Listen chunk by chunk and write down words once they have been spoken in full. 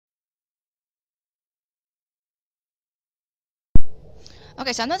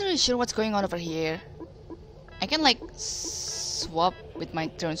Okay, so I'm not really sure what's going on over here. I can like swap with my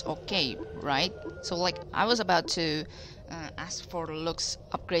turns, okay, right? So like I was about to ask for looks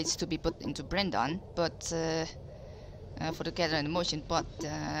upgrades to be put into Brendan, but for the gather and emotion. But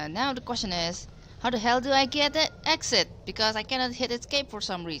now the question is, how the hell do I get the exit? Because I cannot hit escape for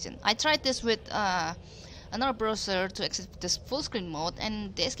some reason. I tried this with another browser to exit this full screen mode,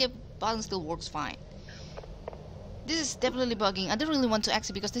 and the escape button still works fine. This is definitely bugging. I don't really want to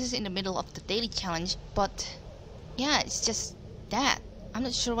exit because this is in the middle of the daily challenge, but yeah, it's just that. I'm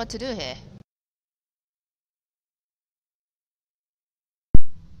not sure what to do here.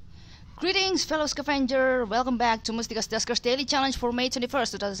 Greetings, fellow scavenger. Welcome back to Mustica's Duskers Daily Challenge for May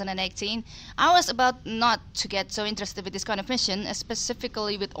 21st, 2018. I was about not to get so interested with this kind of mission,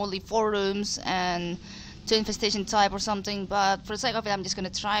 specifically with only 4 rooms and 2 infestation type or something, but for the sake of it, I'm just gonna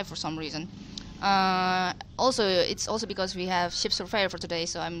try for some reason. It's also because we have Ship Surveyor for today,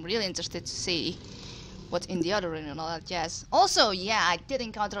 so I'm really interested to see what's in the other room and all that jazz. Also, yeah, I did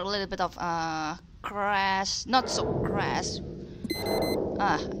encounter a little bit of crash, not so crash.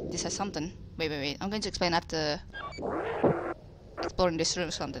 This has something. Wait. I'm going to explain after exploring this room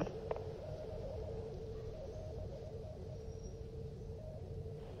or something.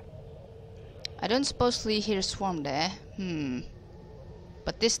 I don't supposedly hear a swarm there.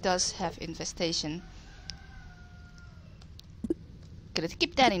 But this does have infestation. Gotta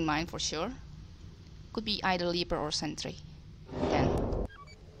keep that in mind for sure. Could be either Leaper or Sentry. Then.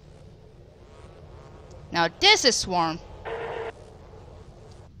 Now this is swarm.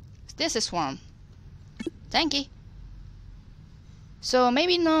 This is swarm. Thanky. So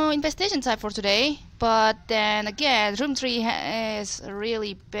maybe no infestation type for today, but then again, room 3 is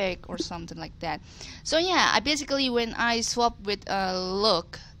really big or something like that. So yeah, I basically, when I swap with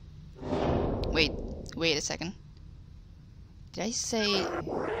look. Wait a second. Did I say?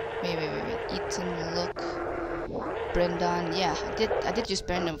 Wait. Ethan, look, Brendan. Yeah, I did use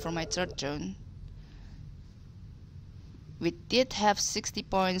Brendan for my 3rd drone. We did have 60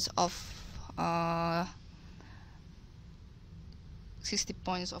 points of 60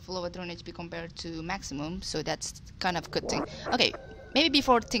 points of lower drone HP compared to maximum, so that's kind of a good thing. Okay, maybe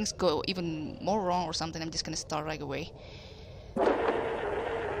before things go even more wrong or something, I'm just gonna start right away.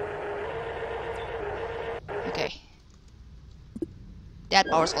 Okay. That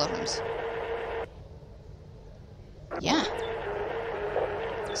powers all rooms. Yeah.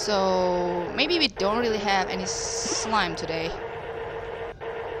 So maybe we don't really have any slime today.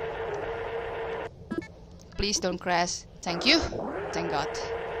 Please don't crash. Thank you. Thank God.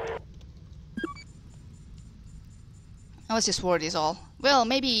 I was just worried is all. Well,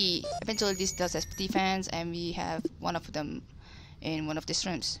 maybe eventually this does have defense and we have one of them in one of these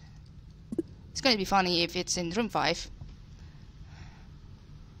rooms. It's going to be funny if it's in room 5.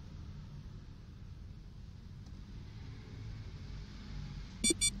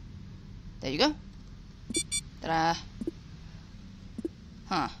 There you go. Ta-da.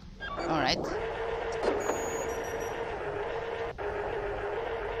 Huh. Alright.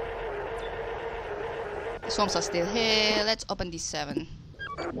 The swarms are still here. Let's open these 7.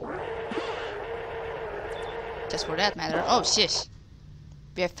 Just for that matter. Oh, shish.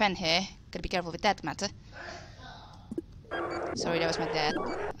 We have fan here. Gotta be careful with that matter. Sorry, that was my dad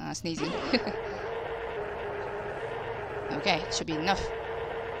sneezing. Okay, should be enough.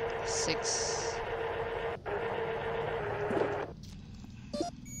 6.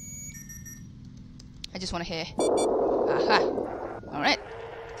 I just want to hear. Aha. Alright.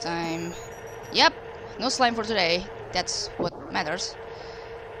 Time. Yep. No slime for today. That's what matters.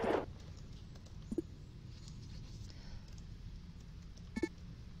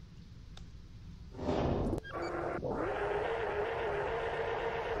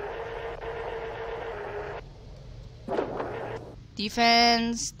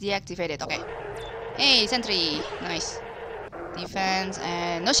 Defense deactivated. Okay. Hey, sentry. Nice. Defense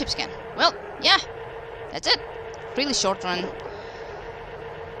and no ship scan. Well, yeah. That's it. Really short run.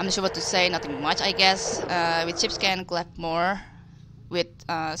 I'm not sure what to say. Nothing much, I guess. With ship scan, I could have more. With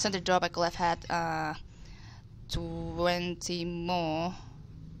sentry drop, I could have had 20 more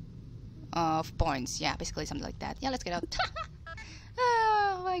of points. Yeah, basically something like that. Yeah, let's get out.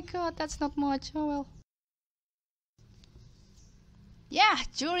 Oh my God, that's not much. Oh well. Yeah,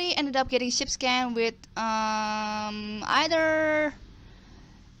 Jury ended up getting ship scan with either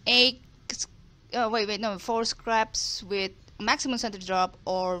 4 scraps with maximum center drop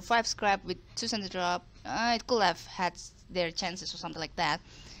or 5 scrap with 2 center drop. It could have had their chances or something like that.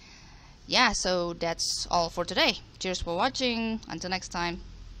 Yeah, so that's all for today. Cheers for watching. Until next time,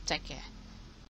 take care.